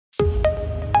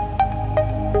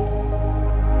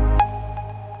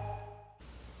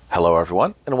Hello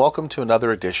everyone, and welcome to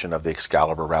another edition of the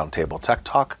Excalibur Roundtable Tech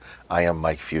Talk. I am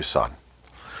Mike Fuson.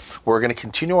 We're going to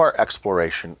continue our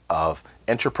exploration of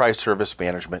enterprise service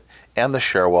management and the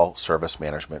Cherwell service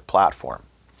management platform.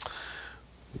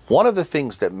 One of the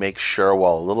things that makes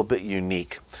Cherwell a little bit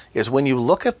unique is when you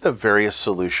look at the various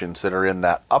solutions that are in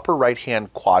that upper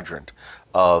right-hand quadrant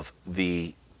of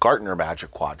the Gartner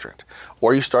Magic Quadrant,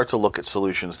 or you start to look at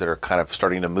solutions that are kind of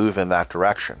starting to move in that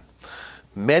direction.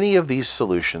 Many of these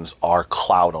solutions are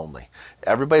cloud only.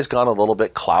 Everybody's gone a little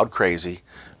bit cloud crazy.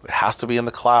 It has to be in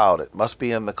the cloud. It must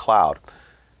be in the cloud.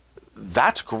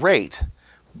 That's great,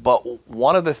 but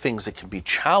one of the things that can be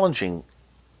challenging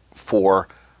for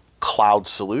cloud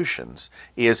solutions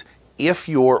is if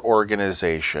your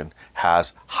organization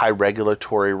has high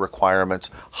regulatory requirements,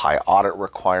 high audit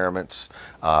requirements,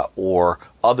 or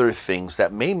other things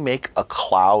that may make a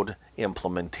cloud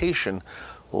implementation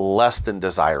less than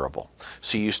desirable.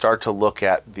 So you start to look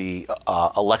at the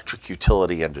electric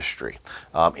utility industry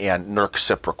and NERC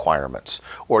CIP requirements,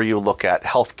 or you look at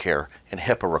healthcare and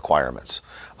HIPAA requirements.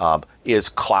 Is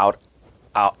cloud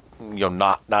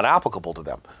not applicable to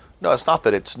them? No, it's not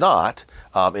that it's not.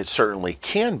 It certainly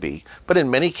can be, but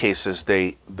in many cases,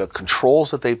 the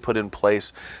controls that they put in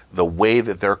place, the way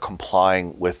that they're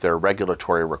complying with their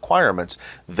regulatory requirements,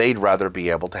 they'd rather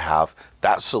be able to have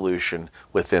that solution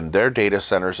within their data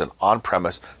centers and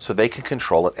on-premise so they can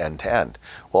control it end to end.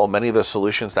 Well, many of the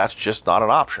solutions, that's just not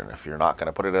an option. If you're not going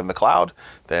to put it in the cloud,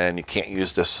 then you can't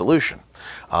use this solution.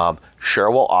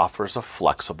 Cherwell offers a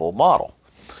flexible model.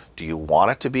 Do you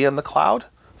want it to be in the cloud?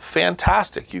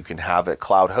 Fantastic. You can have it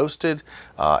cloud hosted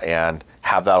and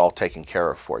have that all taken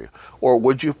care of for you. Or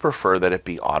would you prefer that it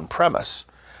be on-premise?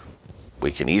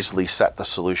 We can easily set the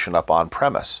solution up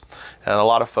on-premise. And a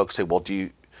lot of folks say, well,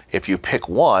 if you pick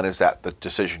one, is that the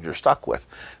decision you're stuck with?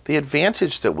 The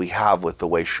advantage that we have with the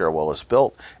way Cherwell is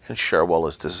built and Cherwell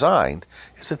is designed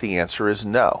is that the answer is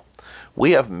no.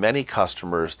 We have many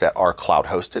customers that are cloud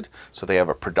hosted, so they have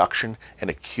a production and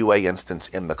a QA instance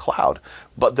in the cloud,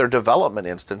 but their development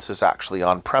instance is actually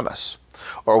on-premise.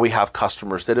 Or we have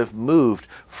customers that have moved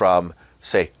from,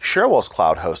 say, Cherwell's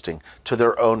cloud hosting to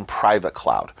their own private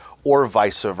cloud, or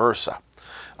vice versa.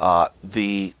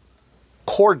 The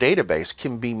core database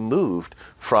can be moved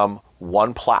from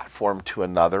one platform to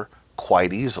another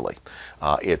quite easily.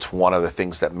 It's one of the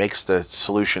things that makes the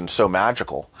solution so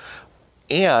magical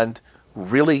and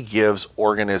really gives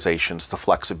organizations the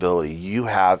flexibility. You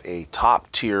have a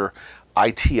top-tier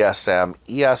ITSM,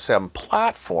 ESM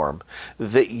platform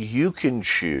that you can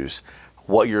choose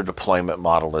what your deployment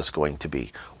model is going to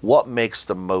be, what makes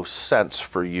the most sense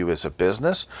for you as a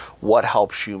business, what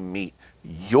helps you meet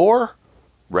your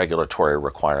regulatory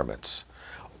requirements,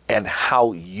 and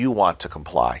how you want to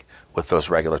comply with those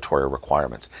regulatory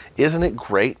requirements. Isn't it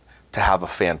great to have a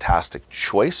fantastic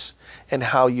choice in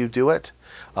how you do it?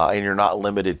 And you're not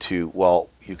limited to, well,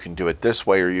 you can do it this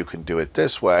way or you can do it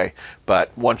this way,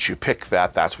 but once you pick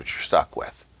that, that's what you're stuck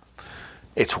with.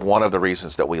 It's one of the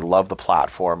reasons that we love the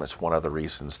platform. It's one of the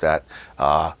reasons that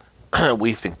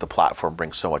we think the platform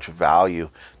brings so much value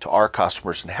to our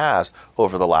customers and has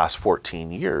over the last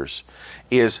 14 years,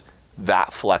 is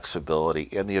that flexibility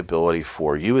and the ability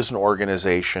for you as an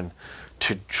organization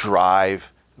to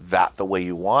drive that the way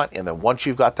you want. And then once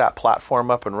you've got that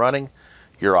platform up and running,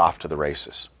 you're off to the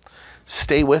races.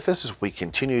 Stay with us as we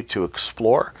continue to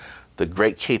explore the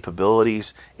great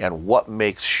capabilities and what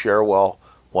makes Cherwell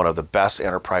one of the best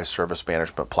enterprise service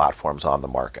management platforms on the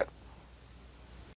market.